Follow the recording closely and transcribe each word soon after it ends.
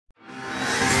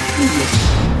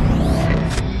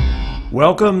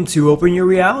Welcome to Open Your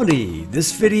Reality.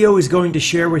 This video is going to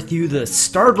share with you the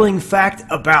startling fact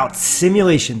about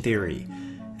simulation theory.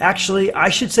 Actually, I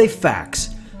should say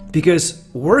facts, because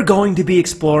we're going to be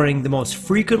exploring the most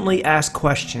frequently asked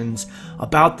questions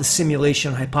about the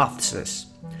simulation hypothesis.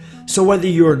 So whether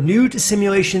you're new to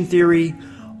simulation theory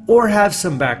or have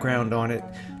some background on it,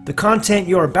 the content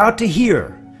you're about to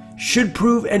hear should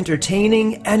prove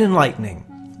entertaining and enlightening.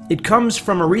 It comes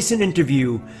from a recent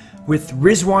interview with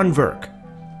Rizwan Virk.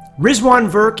 Rizwan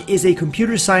Virk is a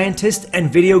computer scientist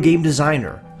and video game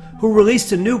designer who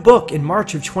released a new book in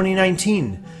March of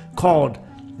 2019 called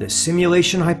The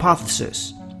Simulation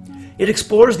Hypothesis. It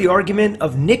explores the argument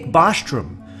of Nick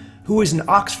Bostrom, who is an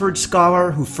Oxford scholar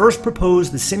who first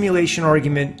proposed the simulation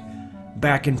argument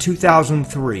back in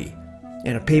 2003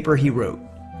 in a paper he wrote.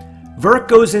 Virk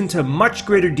goes into much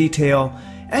greater detail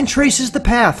and traces the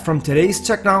path from today's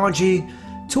technology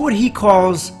to what he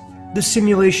calls the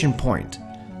simulation point,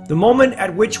 the moment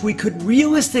at which we could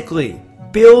realistically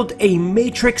build a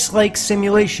matrix-like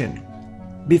simulation.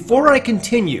 Before I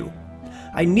continue,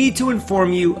 I need to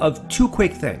inform you of two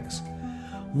quick things.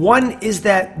 One is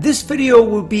that this video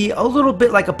will be a little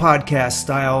bit like a podcast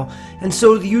style, and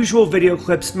so the usual video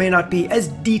clips may not be as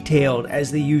detailed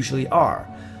as they usually are.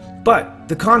 But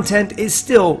the content is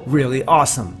still really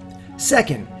awesome.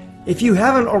 Second, if you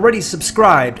haven't already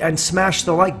subscribed and smashed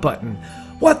the like button,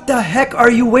 what the heck are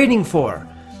you waiting for?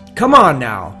 Come on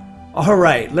now.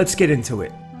 Alright, let's get into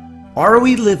it. Are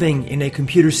we living in a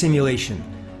computer simulation?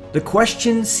 The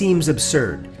question seems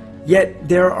absurd, yet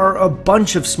there are a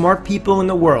bunch of smart people in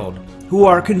the world who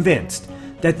are convinced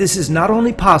that this is not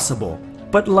only possible,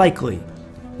 but likely.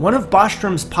 One of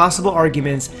Bostrom's possible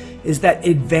arguments is that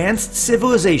advanced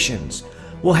civilizations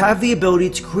will have the ability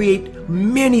to create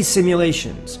many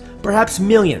simulations, perhaps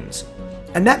millions.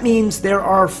 And that means there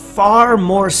are far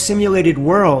more simulated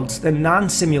worlds than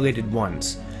non-simulated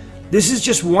ones. This is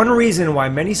just one reason why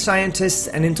many scientists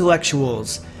and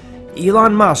intellectuals,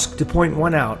 Elon Musk to point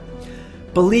one out,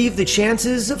 believe the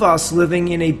chances of us living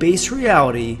in a base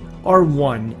reality are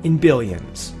 1 in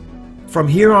billions. From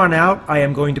here on out, I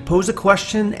am going to pose a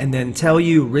question and then tell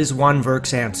you Rizwan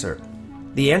Virk's answer.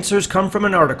 The answers come from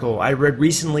an article I read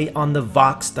recently on the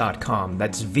Vox.com,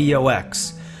 that's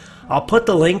VOX. I'll put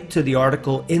the link to the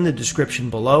article in the description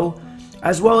below,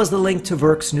 as well as the link to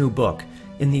Virk's new book,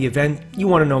 in the event you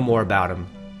want to know more about him.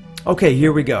 Okay,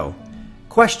 here we go.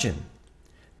 Question.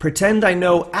 Pretend I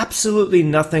know absolutely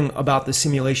nothing about the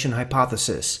simulation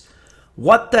hypothesis.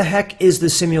 What the heck is the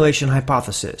simulation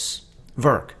hypothesis?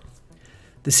 Virk.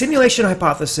 The simulation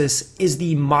hypothesis is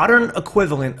the modern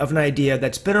equivalent of an idea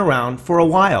that's been around for a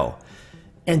while,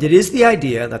 and it is the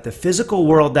idea that the physical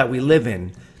world that we live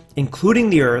in,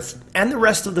 including the Earth and the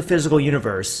rest of the physical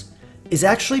universe, is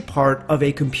actually part of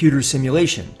a computer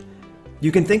simulation.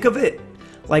 You can think of it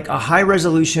like a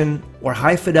high-resolution or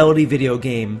high-fidelity video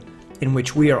game in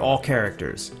which we are all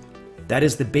characters. That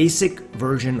is the basic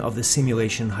version of the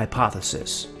simulation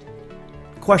hypothesis.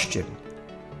 Question.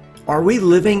 Are we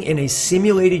living in a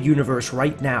simulated universe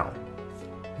right now?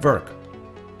 Virk.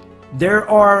 There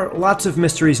are lots of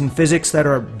mysteries in physics that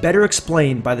are better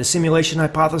explained by the simulation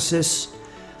hypothesis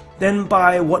than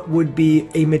by what would be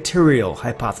a material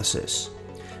hypothesis.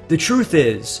 The truth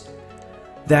is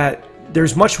that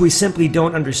there's much we simply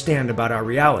don't understand about our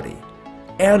reality,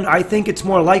 and I think it's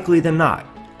more likely than not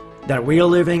that we are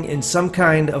living in some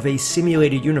kind of a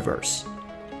simulated universe.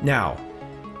 Now,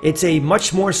 it's a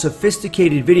much more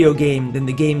sophisticated video game than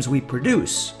the games we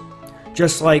produce,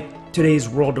 just like today's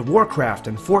World of Warcraft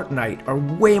and Fortnite are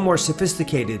way more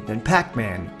sophisticated than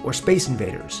Pac-Man or Space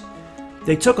Invaders.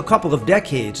 They took a couple of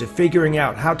decades of figuring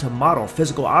out how to model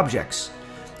physical objects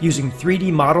using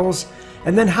 3D models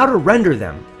and then how to render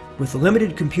them with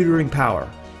limited computing power,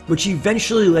 which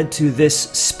eventually led to this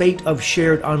spate of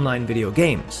shared online video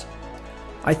games.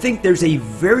 I think there's a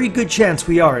very good chance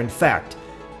we are, in fact,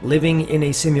 living in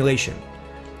a simulation,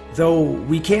 though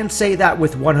we can't say that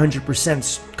with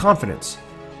 100% confidence,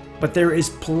 but there is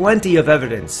plenty of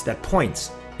evidence that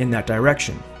points in that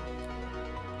direction.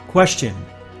 Question.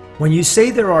 When you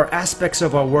say there are aspects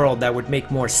of our world that would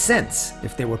make more sense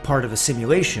if they were part of a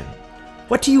simulation,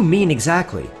 what do you mean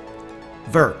exactly?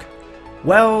 Virk.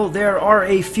 Well, there are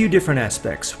a few different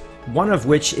aspects, one of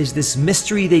which is this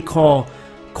mystery they call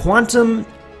quantum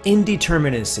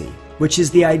indeterminacy, which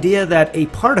is the idea that a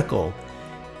particle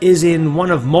is in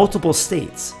one of multiple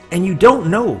states, and you don't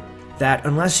know that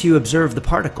unless you observe the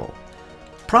particle.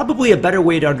 Probably a better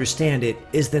way to understand it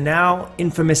is the now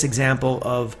infamous example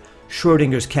of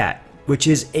Schrödinger's cat, which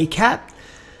is a cat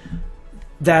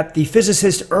that the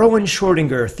physicist Erwin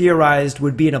Schrödinger theorized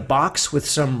would be in a box with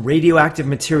some radioactive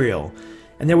material,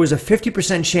 and there was a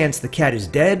 50% chance the cat is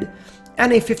dead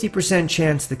and a 50%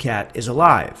 chance the cat is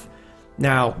alive.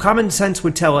 Now, common sense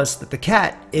would tell us that the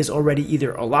cat is already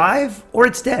either alive or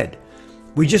it's dead.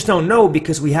 We just don't know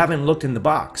because we haven't looked in the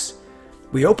box.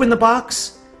 We open the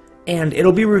box, and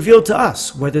it'll be revealed to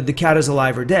us whether the cat is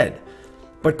alive or dead.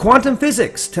 But quantum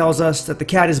physics tells us that the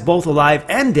cat is both alive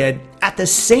and dead at the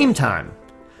same time,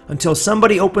 until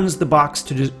somebody opens the box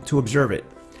to observe it.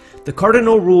 The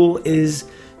cardinal rule is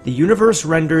the universe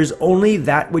renders only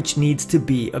that which needs to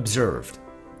be observed.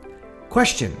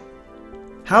 Question: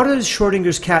 how does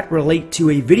Schrödinger's cat relate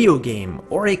to a video game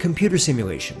or a computer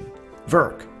simulation?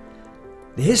 Virk: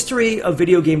 the history of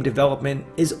video game development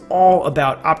is all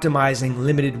about optimizing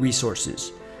limited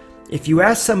resources. If you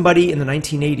ask somebody in the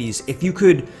 1980s if you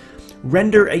could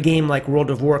render a game like World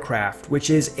of Warcraft, which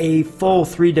is a full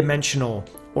three-dimensional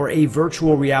or a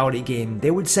virtual reality game,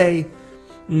 they would say,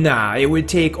 nah, it would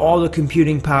take all the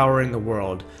computing power in the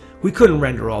world. We couldn't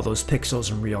render all those pixels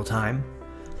in real time.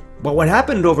 But what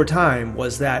happened over time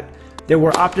was that there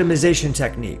were optimization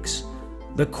techniques.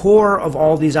 The core of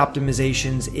all these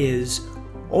optimizations is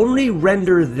only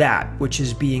render that which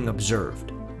is being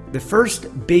observed. The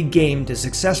first big game to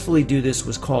successfully do this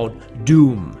was called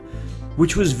Doom,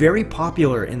 which was very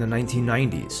popular in the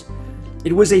 1990s.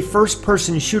 It was a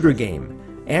first-person shooter game,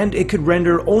 and it could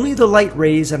render only the light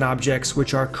rays and objects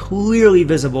which are clearly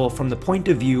visible from the point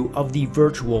of view of the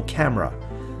virtual camera.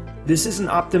 This is an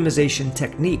optimization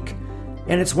technique,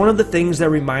 and it's one of the things that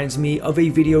reminds me of a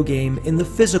video game in the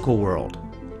physical world.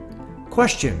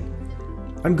 Question: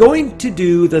 I'm going to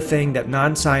do the thing that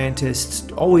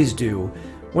non-scientists always do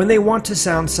when they want to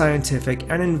sound scientific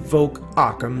and invoke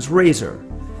Occam's razor.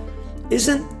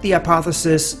 Isn't the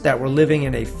hypothesis that we're living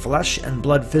in a flesh and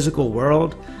blood physical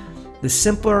world the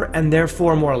simpler and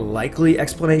therefore more likely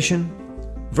explanation?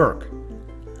 Virk: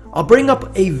 I'll bring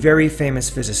up a very famous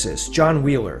physicist, John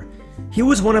Wheeler. He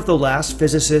was one of the last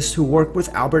physicists who worked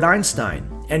with Albert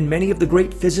Einstein and many of the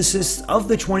great physicists of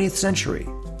the 20th century.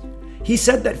 He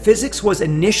said that physics was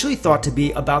initially thought to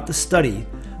be about the study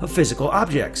of physical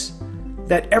objects,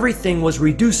 that everything was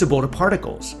reducible to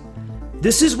particles.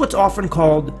 This is what's often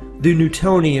called the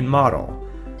Newtonian model.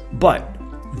 But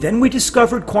then we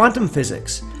discovered quantum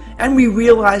physics, and we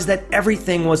realized that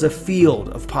everything was a field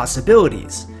of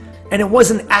possibilities, and it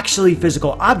wasn't actually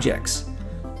physical objects.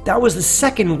 That was the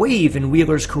second wave in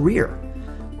Wheeler's career.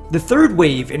 The third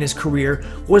wave in his career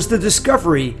was the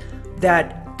discovery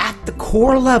that at the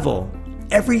core level,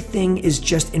 everything is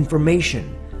just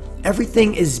information.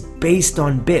 Everything is based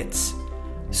on bits.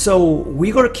 So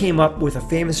Wheeler came up with a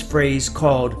famous phrase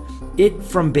called "it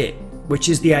from bit," which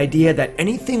is the idea that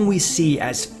anything we see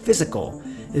as physical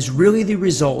is really the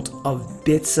result of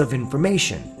bits of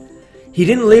information. He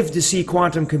didn't live to see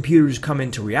quantum computers come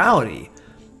into reality,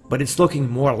 but it's looking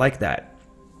more like that.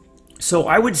 So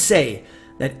I would say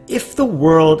that if the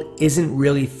world isn't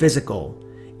really physical,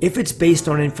 if it's based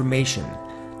on information,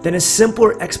 then a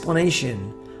simpler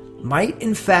explanation might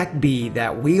in fact be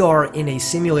that we are in a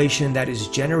simulation that is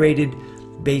generated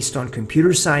based on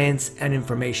computer science and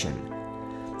information.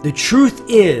 The truth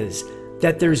is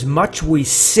that there's much we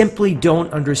simply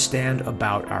don't understand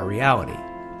about our reality.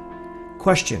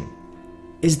 Question: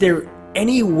 is there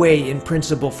any way in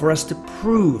principle for us to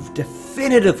prove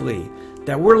definitively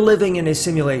that we're living in a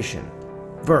simulation?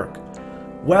 Virk: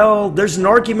 well, there's an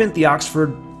argument the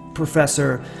Oxford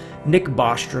professor Nick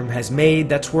Bostrom has made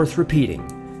that's worth repeating.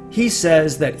 He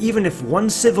says that even if one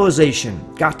civilization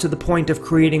got to the point of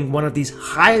creating one of these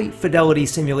high-fidelity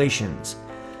simulations,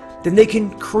 then they can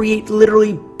create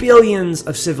literally billions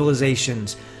of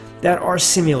civilizations that are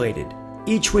simulated,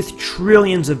 each with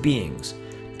trillions of beings,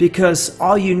 because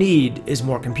all you need is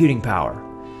more computing power.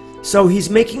 So he's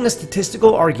making a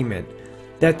statistical argument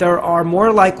that there are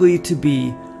more likely to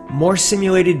be more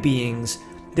simulated beings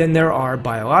than there are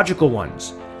biological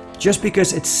ones, just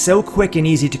because it's so quick and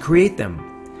easy to create them.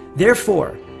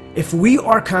 Therefore, if we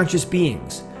are conscious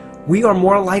beings, we are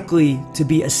more likely to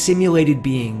be a simulated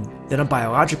being than a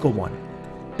biological one.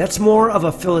 That's more of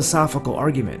a philosophical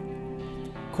argument.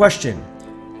 Question: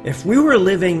 if we were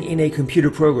living in a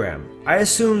computer program, I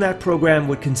assume that program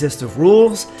would consist of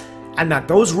rules, and that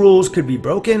those rules could be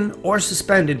broken or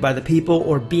suspended by the people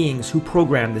or beings who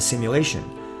programmed the simulation.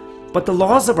 But the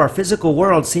laws of our physical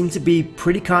world seem to be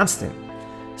pretty constant.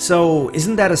 So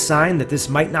isn't that a sign that this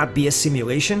might not be a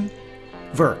simulation?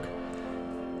 Virk: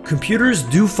 computers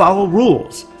do follow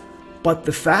rules, but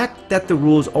the fact that the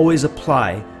rules always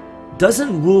apply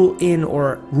doesn't rule in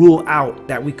or rule out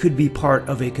that we could be part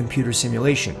of a computer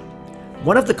simulation.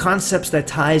 One of the concepts that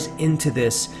ties into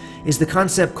this is the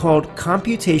concept called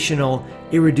computational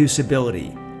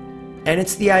irreducibility. And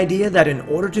it's the idea that in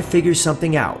order to figure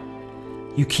something out,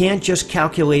 you can't just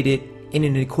calculate it in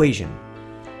an equation.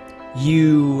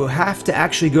 You have to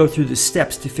actually go through the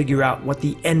steps to figure out what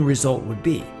the end result would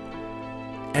be.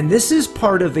 And this is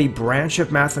part of a branch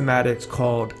of mathematics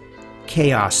called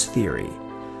chaos theory.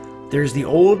 There's the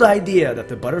old idea that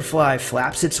the butterfly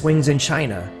flaps its wings in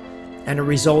China and it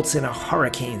results in a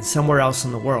hurricane somewhere else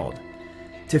in the world.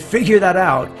 To figure that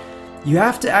out, you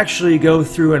have to actually go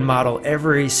through and model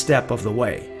every step of the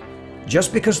way.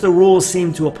 Just because the rules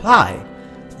seem to apply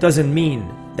doesn't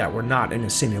mean that we're not in a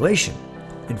simulation.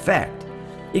 In fact,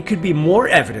 it could be more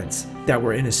evidence that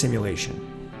we're in a simulation.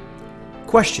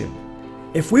 Question: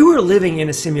 if we were living in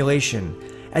a simulation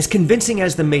as convincing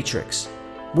as the Matrix,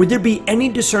 would there be any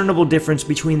discernible difference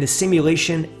between the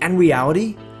simulation and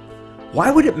reality? Why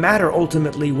would it matter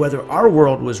ultimately whether our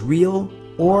world was real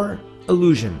or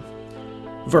illusion?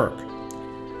 Virk: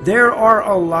 there are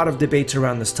a lot of debates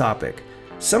around this topic.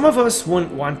 Some of us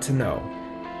wouldn't want to know,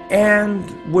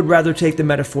 and would rather take the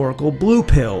metaphorical blue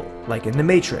pill, like in the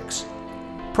Matrix.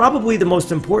 Probably the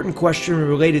most important question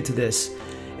related to this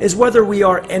is whether we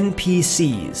are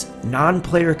NPCs,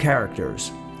 non-player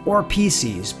characters, or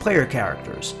PCs, player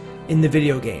characters, in the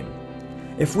video game.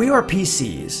 If we are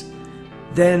PCs,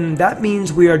 then that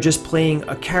means we are just playing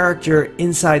a character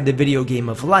inside the video game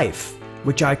of life,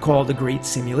 which I call the Great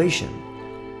Simulation.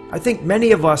 I think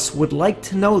many of us would like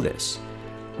to know this.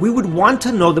 We would want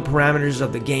to know the parameters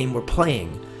of the game we're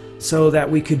playing so that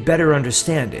we could better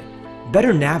understand it,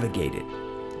 better navigate it.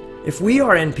 If we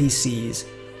are NPCs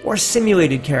or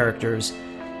simulated characters,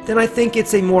 then I think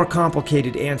it's a more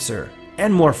complicated answer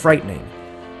and more frightening.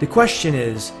 The question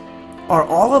is, are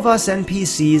all of us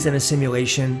NPCs in a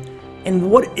simulation, and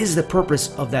what is the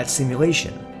purpose of that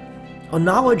simulation? A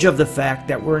knowledge of the fact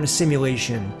that we're in a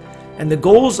simulation and the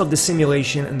goals of the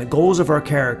simulation and the goals of our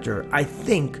character, I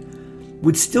think,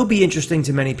 would still be interesting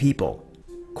to many people.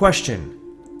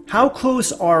 Question: how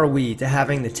close are we to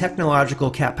having the technological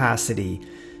capacity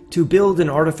to build an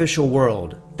artificial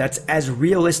world that's as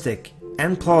realistic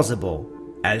and plausible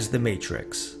as the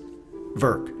Matrix?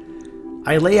 Virk: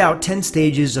 I lay out 10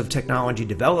 stages of technology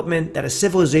development that a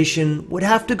civilization would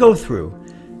have to go through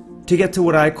to get to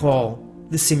what I call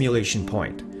the simulation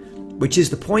point, which is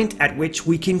the point at which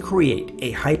we can create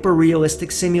a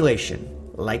hyper-realistic simulation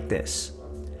like this.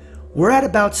 We're at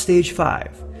about stage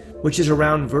 5, which is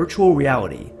around virtual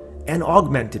reality and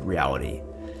augmented reality.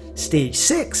 Stage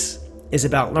 6 is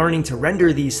about learning to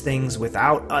render these things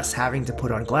without us having to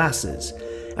put on glasses,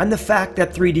 and the fact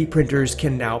that 3D printers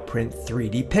can now print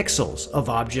 3D pixels of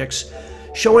objects,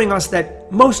 showing us that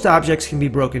most objects can be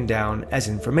broken down as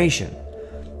information.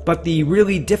 But the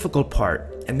really difficult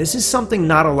part, and this is something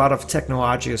not a lot of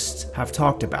technologists have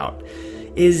talked about,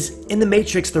 is in the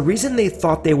Matrix, the reason they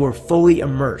thought they were fully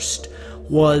immersed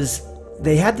was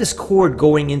they had this cord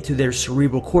going into their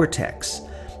cerebral cortex,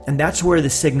 and that's where the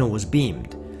signal was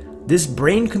beamed. This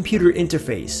brain-computer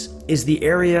interface is the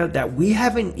area that we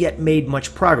haven't yet made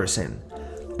much progress in,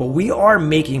 but we are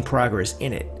making progress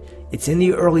in it. It's in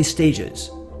the early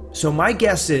stages. So my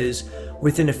guess is,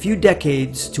 within a few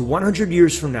decades to 100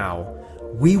 years from now,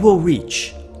 we will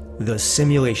reach the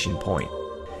simulation point.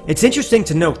 It's interesting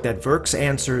to note that Virk's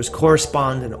answers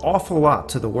correspond an awful lot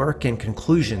to the work and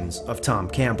conclusions of Tom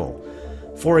Campbell.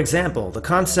 For example, the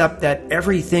concept that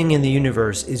everything in the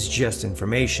universe is just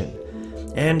information,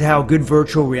 and how good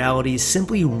virtual realities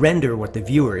simply render what the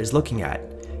viewer is looking at.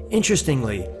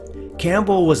 Interestingly,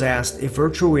 Campbell was asked if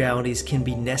virtual realities can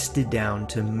be nested down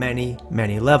to many,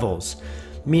 many levels,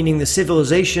 meaning the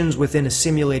civilizations within a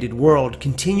simulated world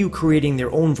continue creating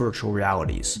their own virtual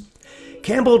realities.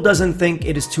 Campbell doesn't think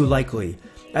it is too likely,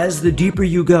 as the deeper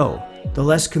you go, the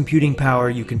less computing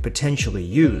power you can potentially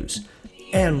use,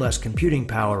 and less computing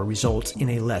power results in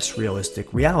a less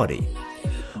realistic reality.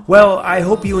 Well, I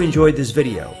hope you enjoyed this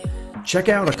video. Check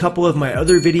out a couple of my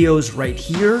other videos right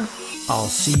here. I'll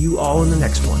see you all in the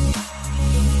next one.